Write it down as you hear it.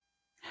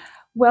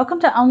Welcome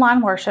to online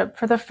worship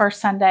for the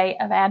first Sunday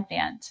of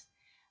Advent.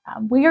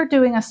 We are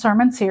doing a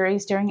sermon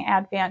series during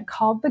Advent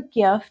called The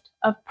Gift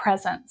of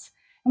Presence.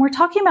 And we're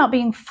talking about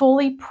being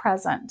fully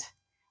present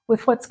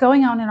with what's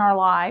going on in our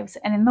lives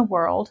and in the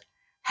world,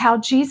 how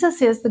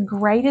Jesus is the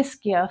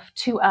greatest gift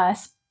to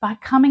us by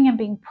coming and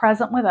being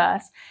present with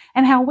us,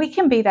 and how we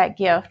can be that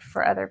gift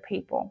for other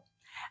people.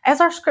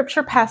 As our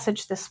scripture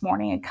passage this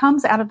morning, it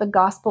comes out of the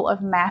Gospel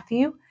of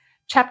Matthew,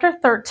 Chapter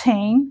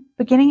 13,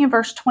 beginning in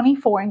verse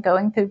 24 and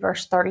going through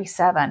verse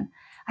 37.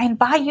 I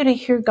invite you to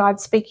hear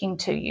God speaking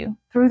to you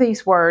through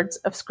these words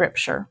of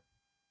Scripture.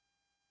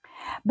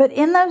 But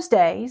in those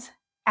days,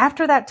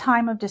 after that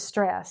time of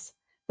distress,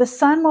 the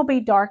sun will be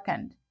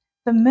darkened,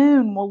 the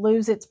moon will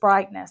lose its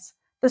brightness,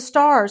 the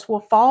stars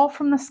will fall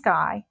from the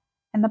sky,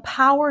 and the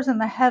powers in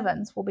the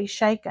heavens will be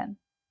shaken.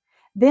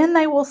 Then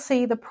they will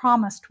see the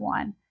promised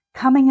one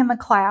coming in the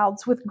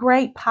clouds with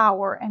great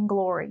power and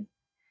glory.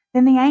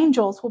 Then the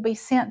angels will be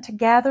sent to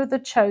gather the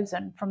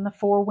chosen from the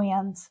four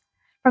winds,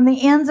 from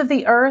the ends of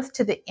the earth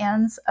to the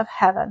ends of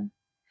heaven.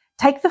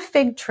 Take the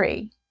fig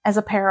tree as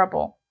a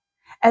parable.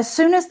 As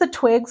soon as the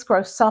twigs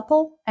grow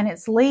supple and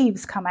its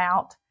leaves come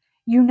out,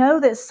 you know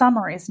that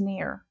summer is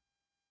near.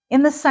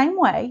 In the same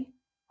way,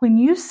 when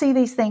you see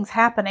these things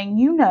happening,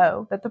 you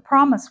know that the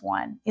promised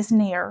one is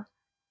near,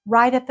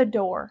 right at the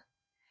door.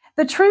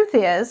 The truth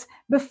is,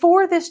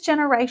 before this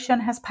generation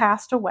has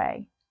passed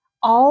away,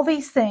 all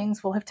these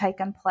things will have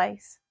taken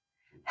place.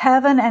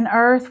 Heaven and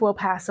earth will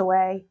pass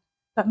away,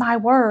 but my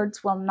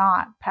words will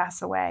not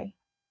pass away.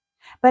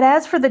 But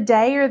as for the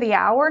day or the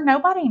hour,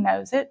 nobody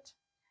knows it,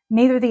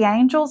 neither the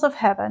angels of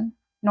heaven,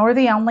 nor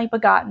the only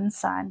begotten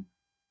Son,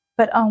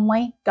 but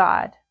only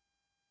God.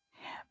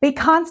 Be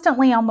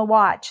constantly on the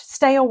watch,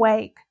 stay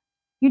awake.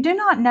 You do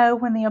not know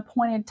when the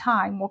appointed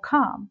time will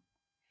come.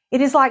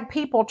 It is like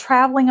people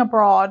traveling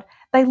abroad.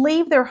 They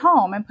leave their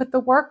home and put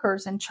the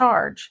workers in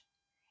charge,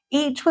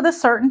 each with a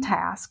certain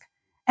task,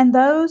 and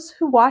those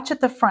who watch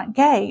at the front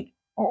gate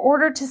are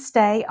ordered to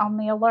stay on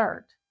the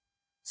alert.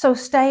 So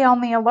stay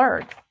on the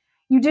alert.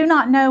 You do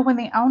not know when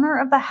the owner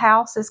of the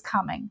house is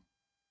coming,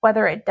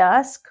 whether at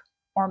dusk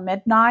or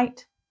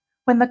midnight,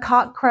 when the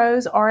cock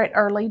crows or at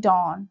early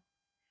dawn.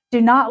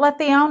 Do not let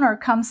the owner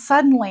come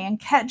suddenly and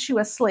catch you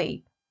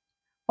asleep.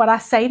 What I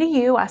say to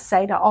you, I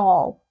say to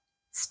all.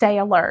 Stay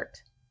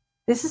alert.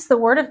 This is the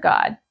word of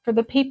God for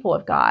the people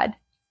of God.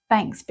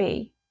 Thanks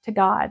be to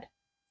God.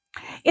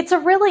 It's a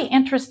really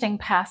interesting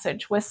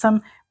passage with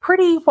some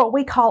pretty, what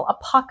we call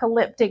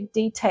apocalyptic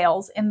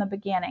details in the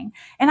beginning.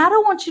 And I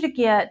don't want you to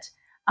get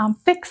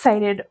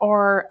fixated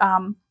or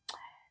I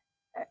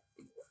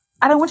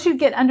don't want you to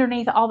get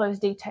underneath all those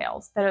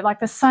details that are like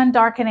the sun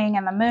darkening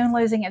and the moon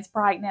losing its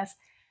brightness.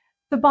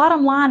 The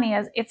bottom line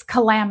is it's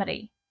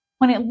calamity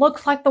when it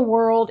looks like the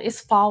world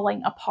is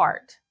falling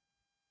apart.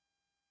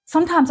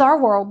 Sometimes our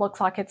world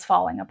looks like it's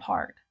falling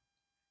apart.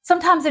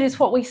 Sometimes it is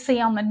what we see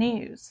on the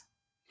news.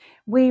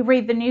 We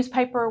read the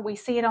newspaper, we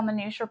see it on the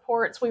news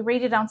reports, we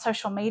read it on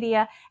social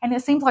media, and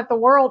it seems like the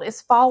world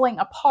is falling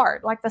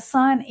apart, like the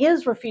sun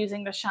is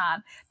refusing to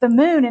shine. The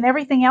moon and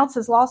everything else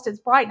has lost its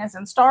brightness,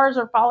 and stars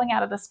are falling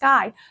out of the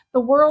sky. The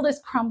world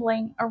is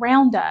crumbling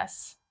around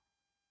us.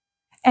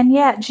 And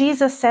yet,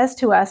 Jesus says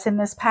to us in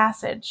this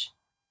passage,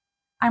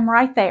 I'm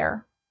right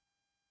there.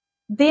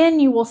 Then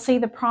you will see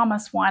the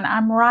promised one.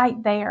 I'm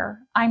right there.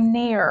 I'm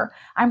near.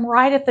 I'm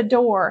right at the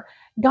door.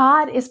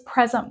 God is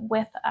present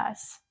with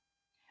us.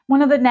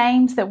 One of the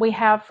names that we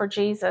have for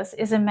Jesus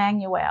is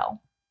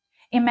Emmanuel.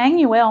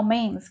 Emmanuel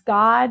means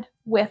God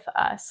with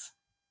us.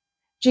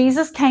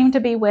 Jesus came to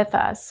be with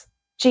us.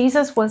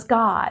 Jesus was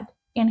God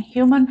in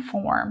human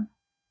form,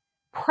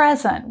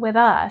 present with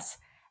us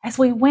as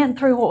we went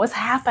through what was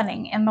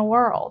happening in the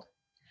world.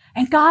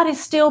 And God is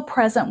still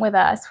present with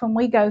us when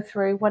we go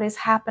through what is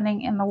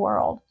happening in the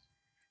world.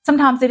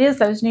 Sometimes it is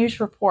those news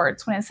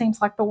reports when it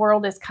seems like the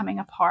world is coming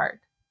apart.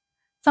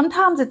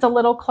 Sometimes it's a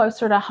little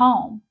closer to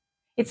home.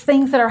 It's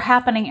things that are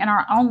happening in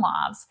our own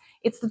lives.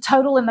 It's the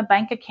total in the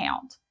bank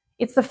account.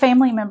 It's the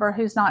family member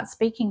who's not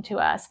speaking to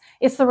us.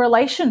 It's the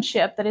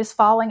relationship that is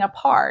falling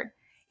apart.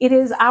 It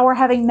is our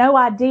having no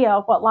idea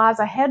of what lies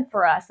ahead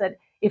for us, that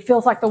it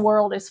feels like the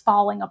world is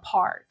falling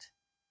apart.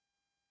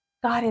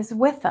 God is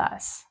with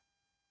us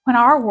when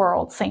our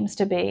world seems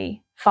to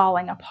be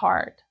falling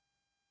apart.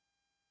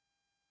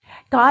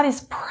 God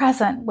is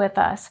present with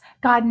us.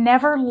 God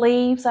never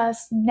leaves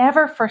us,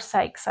 never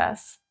forsakes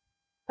us,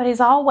 but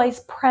is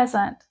always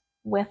present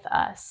with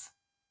us.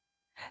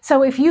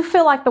 So if you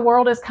feel like the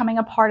world is coming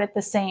apart at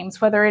the seams,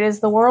 whether it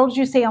is the world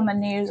you see on the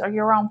news or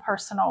your own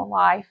personal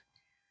life,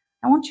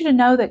 I want you to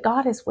know that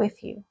God is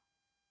with you.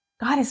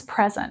 God is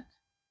present.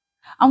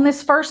 On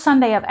this first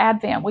Sunday of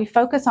Advent, we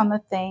focus on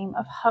the theme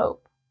of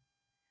hope.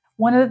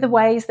 One of the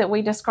ways that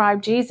we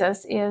describe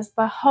Jesus is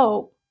the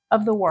hope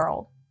of the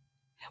world.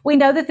 We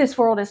know that this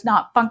world is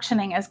not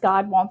functioning as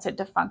God wants it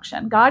to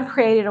function. God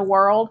created a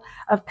world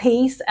of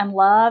peace and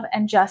love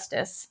and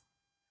justice,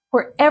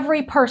 where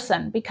every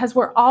person, because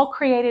we're all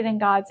created in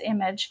God's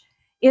image,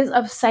 is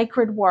of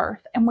sacred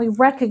worth, and we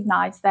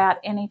recognize that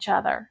in each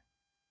other.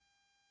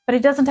 But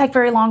it doesn't take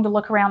very long to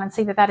look around and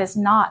see that that is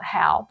not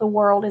how the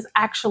world is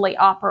actually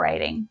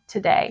operating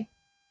today.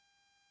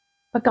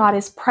 But God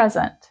is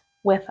present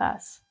with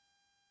us.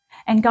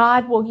 And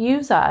God will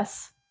use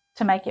us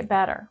to make it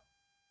better.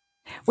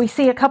 We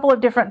see a couple of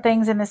different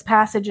things in this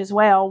passage as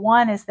well.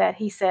 One is that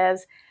he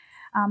says,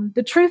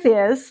 the truth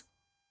is,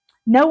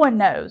 no one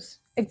knows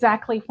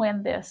exactly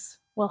when this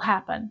will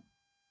happen.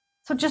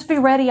 So just be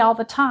ready all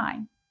the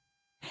time.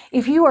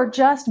 If you are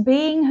just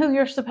being who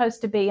you're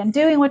supposed to be and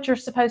doing what you're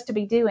supposed to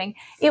be doing,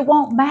 it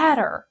won't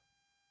matter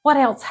what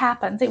else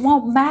happens. It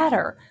won't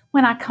matter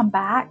when I come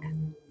back,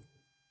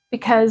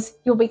 because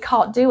you'll be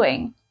caught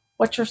doing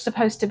what you're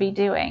supposed to be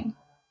doing.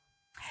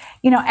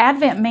 You know,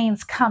 Advent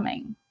means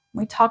coming.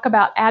 We talk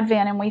about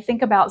Advent and we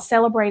think about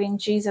celebrating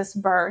Jesus'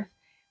 birth,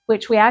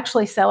 which we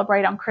actually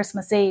celebrate on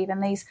Christmas Eve.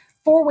 And these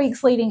 4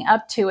 weeks leading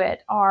up to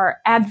it are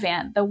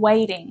Advent, the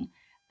waiting,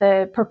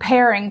 the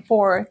preparing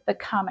for the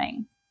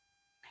coming.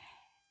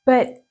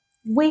 But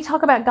we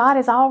talk about God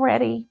is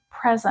already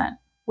present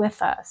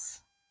with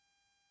us.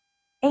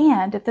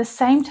 And at the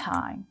same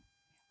time,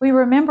 we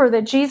remember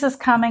that Jesus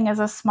coming as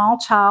a small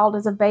child,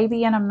 as a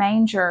baby in a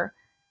manger,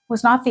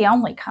 was not the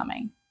only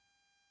coming.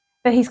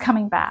 That he's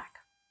coming back.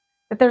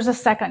 That there's a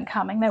second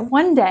coming. That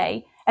one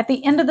day, at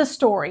the end of the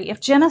story, if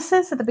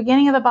Genesis at the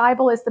beginning of the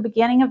Bible is the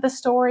beginning of the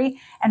story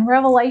and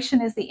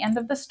Revelation is the end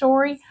of the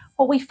story,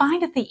 what we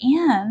find at the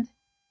end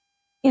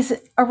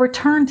is a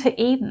return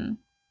to Eden,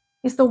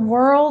 is the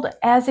world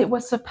as it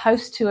was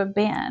supposed to have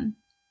been,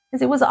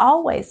 as it was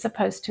always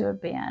supposed to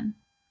have been.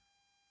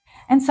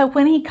 And so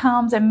when he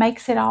comes and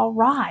makes it all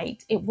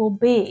right, it will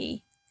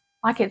be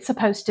like it's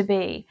supposed to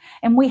be.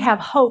 And we have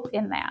hope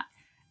in that.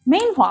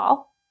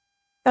 Meanwhile,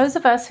 those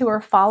of us who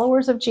are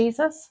followers of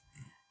Jesus,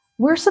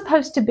 we're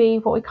supposed to be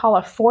what we call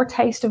a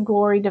foretaste of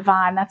glory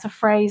divine. That's a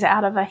phrase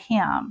out of a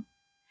hymn.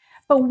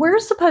 But we're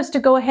supposed to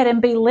go ahead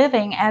and be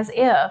living as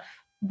if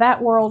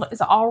that world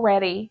is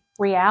already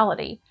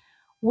reality.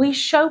 We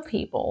show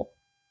people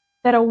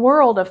that a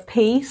world of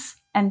peace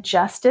and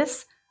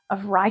justice,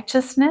 of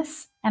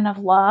righteousness and of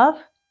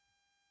love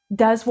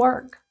does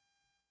work.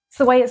 It's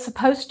the way it's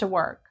supposed to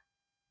work.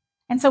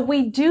 And so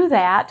we do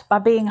that by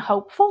being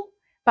hopeful,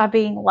 by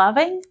being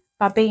loving,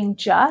 by being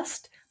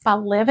just, by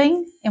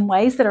living in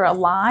ways that are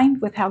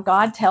aligned with how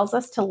God tells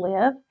us to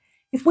live.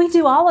 If we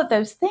do all of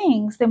those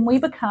things, then we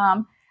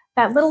become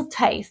that little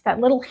taste, that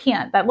little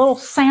hint, that little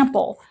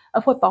sample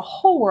of what the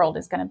whole world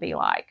is going to be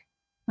like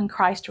when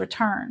Christ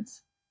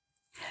returns.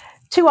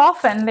 Too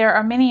often, there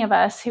are many of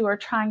us who are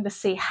trying to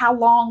see how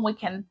long we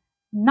can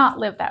not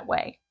live that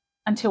way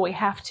until we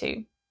have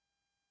to.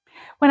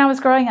 When I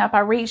was growing up, I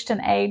reached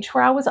an age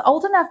where I was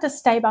old enough to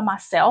stay by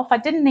myself. I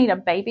didn't need a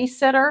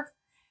babysitter,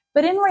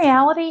 but in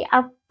reality,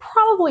 I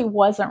probably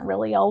wasn't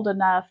really old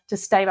enough to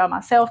stay by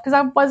myself because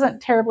I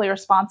wasn't terribly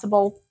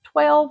responsible,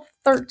 12,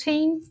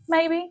 13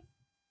 maybe.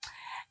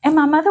 And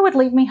my mother would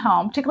leave me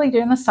home, particularly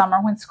during the summer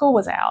when school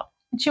was out,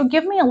 and she would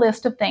give me a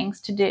list of things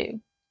to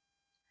do.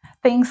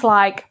 Things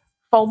like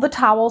fold the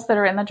towels that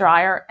are in the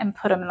dryer and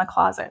put them in the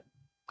closet,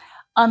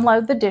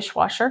 unload the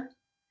dishwasher,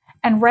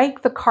 and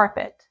rake the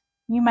carpet.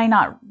 You may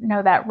not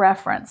know that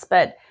reference,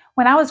 but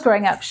when I was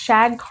growing up,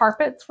 shag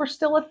carpets were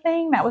still a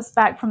thing. That was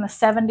back from the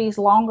 70s,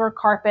 longer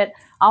carpet,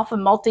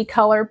 often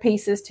multicolored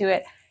pieces to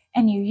it.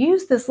 And you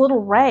use this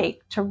little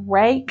rake to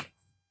rake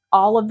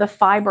all of the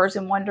fibers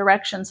in one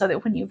direction so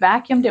that when you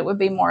vacuumed, it would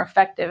be more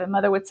effective. And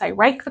Mother would say,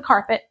 rake the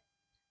carpet,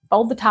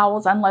 fold the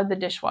towels, unload the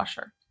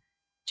dishwasher.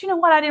 But you know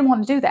what? I didn't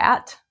want to do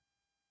that.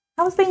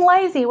 I was being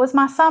lazy. It was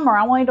my summer.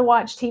 I wanted to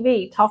watch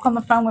TV, talk on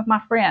the phone with my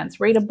friends,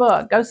 read a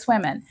book, go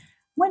swimming. I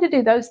wanted to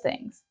do those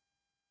things.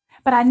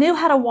 But I knew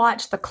how to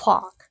watch the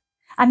clock.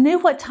 I knew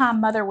what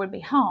time Mother would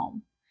be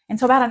home. And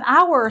so about an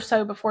hour or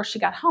so before she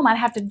got home, I'd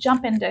have to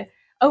jump into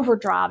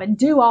overdrive and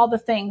do all the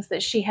things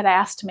that she had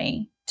asked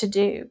me to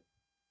do.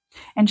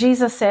 And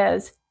Jesus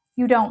says,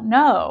 you don't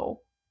know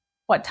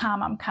what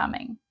time I'm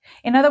coming.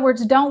 In other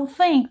words, don't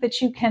think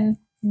that you can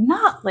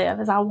not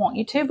live as I want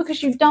you to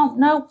because you don't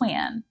know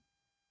when.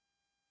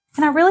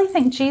 And I really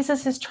think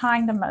Jesus is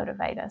trying to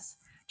motivate us,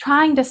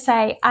 trying to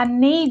say, I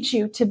need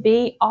you to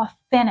be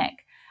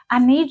authentic. I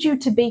need you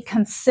to be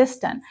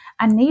consistent.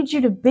 I need you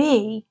to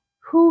be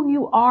who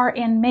you are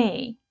in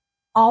me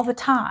all the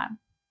time.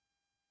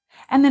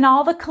 And then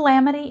all the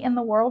calamity in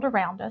the world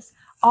around us,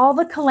 all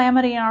the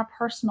calamity in our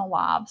personal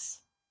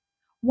lives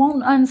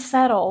won't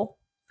unsettle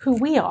who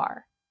we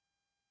are.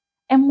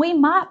 And we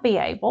might be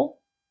able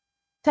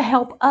to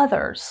help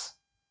others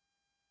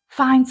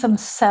find some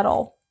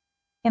settle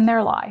in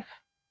their life.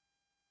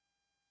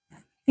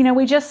 You know,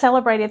 we just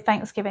celebrated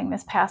Thanksgiving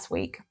this past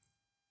week.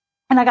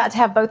 And I got to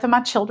have both of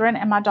my children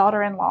and my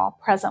daughter-in-law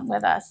present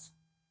with us.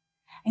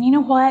 And you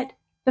know what?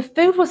 The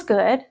food was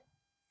good.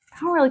 I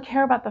don't really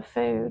care about the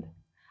food.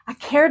 I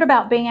cared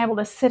about being able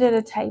to sit at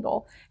a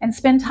table and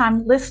spend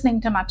time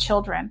listening to my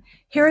children,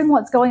 hearing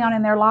what's going on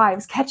in their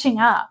lives, catching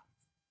up.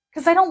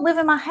 Because they don't live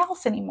in my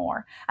house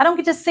anymore. I don't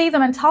get to see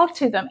them and talk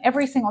to them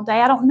every single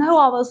day. I don't know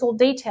all those little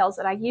details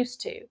that I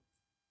used to.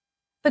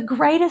 The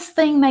greatest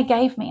thing they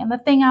gave me, and the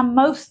thing I'm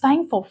most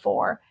thankful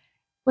for,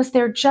 was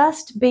their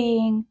just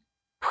being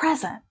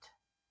present.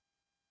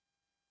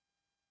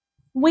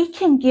 We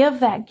can give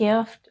that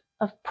gift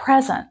of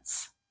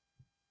presence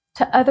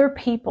to other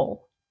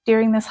people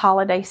during this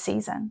holiday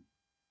season.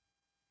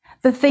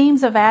 The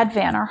themes of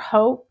Advent are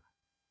hope,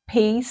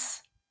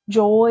 peace,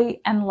 joy,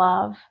 and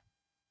love.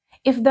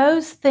 If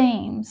those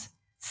themes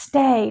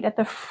stayed at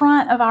the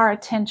front of our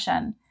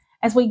attention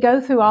as we go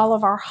through all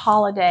of our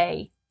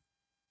holiday,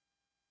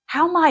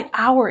 how might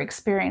our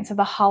experience of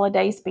the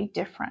holidays be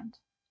different?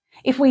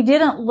 If we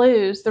didn't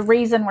lose the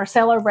reason we're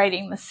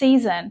celebrating the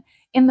season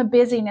in the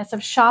busyness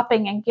of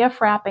shopping and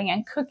gift wrapping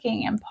and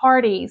cooking and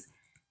parties,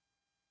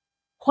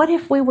 what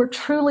if we were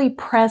truly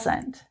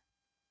present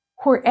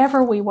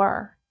wherever we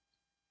were?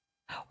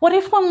 What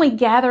if when we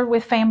gathered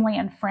with family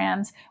and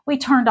friends, we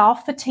turned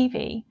off the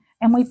TV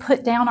and we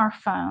put down our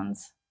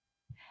phones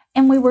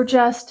and we were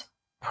just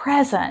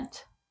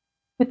present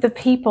with the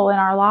people in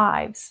our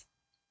lives?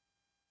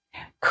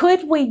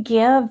 Could we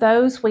give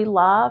those we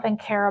love and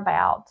care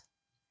about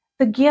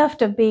the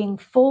gift of being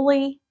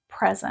fully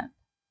present?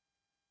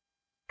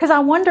 Because I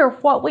wonder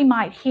what we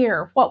might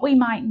hear, what we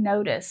might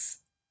notice,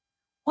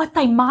 what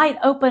they might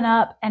open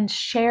up and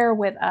share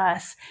with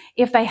us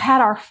if they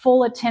had our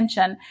full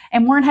attention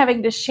and weren't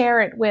having to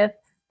share it with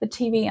the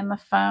TV and the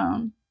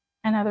phone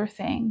and other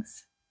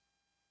things.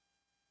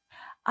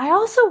 I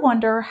also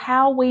wonder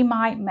how we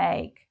might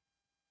make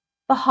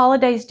the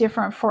holidays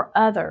different for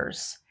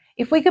others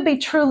if we could be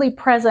truly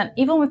present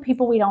even with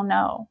people we don't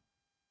know.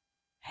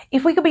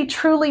 If we could be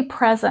truly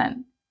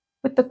present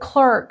with the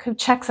clerk who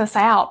checks us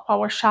out while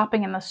we're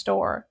shopping in the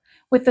store,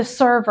 with the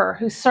server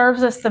who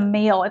serves us the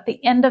meal at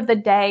the end of the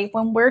day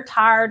when we're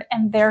tired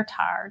and they're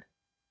tired.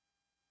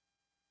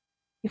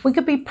 If we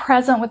could be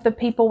present with the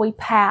people we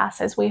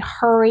pass as we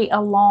hurry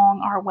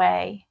along our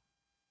way,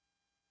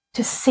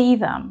 to see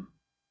them,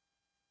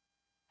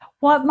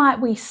 what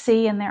might we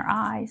see in their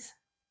eyes?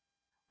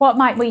 What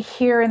might we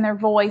hear in their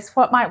voice?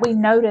 What might we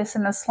notice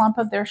in the slump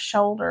of their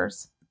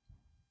shoulders?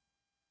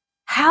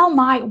 How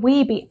might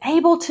we be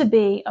able to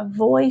be a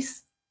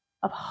voice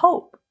of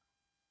hope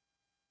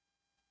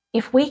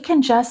if we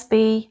can just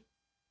be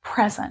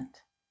present?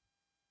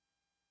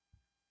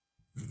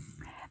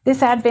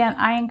 This Advent,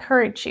 I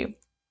encourage you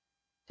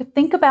to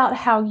think about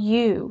how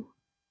you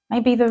may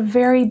be the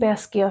very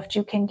best gift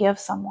you can give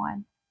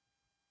someone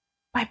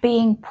by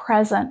being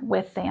present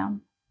with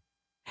them.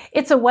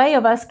 It's a way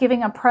of us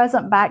giving a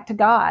present back to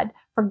God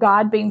for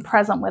God being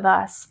present with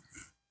us.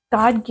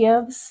 God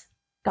gives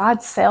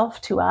God's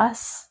self to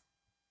us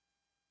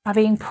by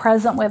being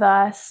present with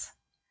us,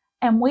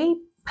 and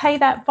we pay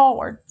that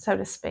forward, so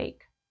to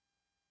speak,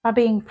 by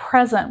being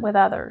present with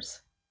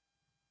others,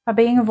 by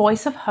being a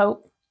voice of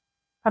hope,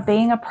 by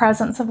being a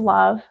presence of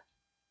love,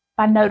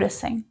 by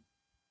noticing.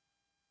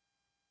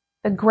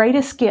 The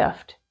greatest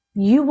gift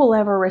you will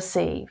ever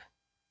receive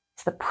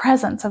is the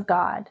presence of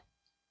God.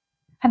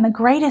 And the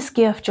greatest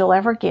gift you'll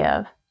ever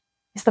give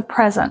is the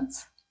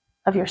presence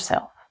of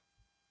yourself.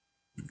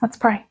 Let's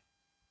pray.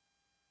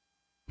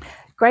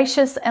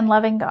 Gracious and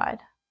loving God,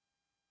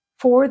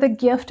 for the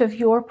gift of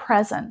your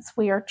presence,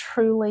 we are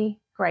truly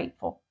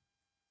grateful.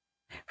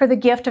 For the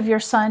gift of your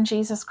Son,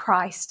 Jesus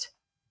Christ,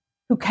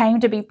 who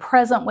came to be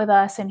present with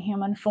us in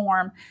human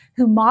form,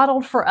 who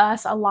modeled for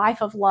us a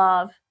life of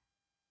love,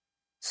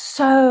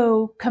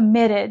 so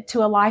committed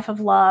to a life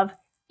of love,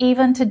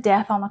 even to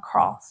death on the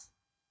cross.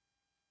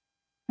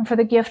 And for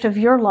the gift of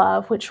your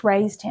love, which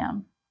raised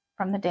him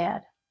from the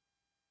dead.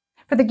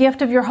 For the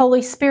gift of your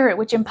Holy Spirit,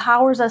 which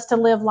empowers us to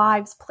live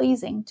lives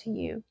pleasing to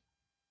you.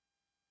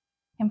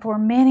 And for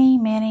many,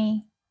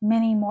 many,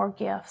 many more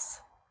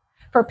gifts.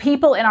 For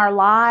people in our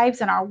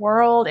lives, in our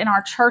world, in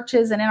our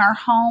churches, and in our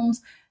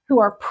homes who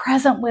are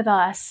present with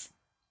us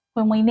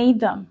when we need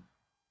them.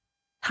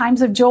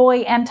 Times of joy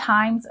and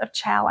times of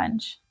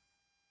challenge.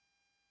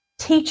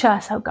 Teach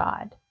us, oh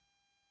God,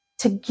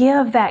 to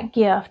give that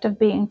gift of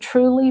being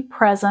truly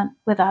present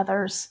with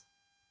others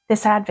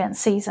this Advent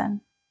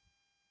season.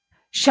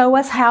 Show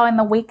us how in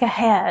the week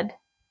ahead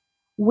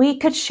we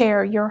could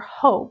share your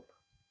hope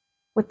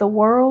with the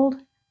world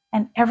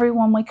and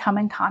everyone we come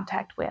in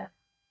contact with.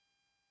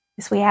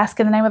 This we ask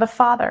in the name of the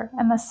Father,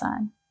 and the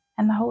Son,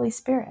 and the Holy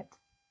Spirit.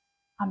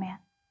 Amen.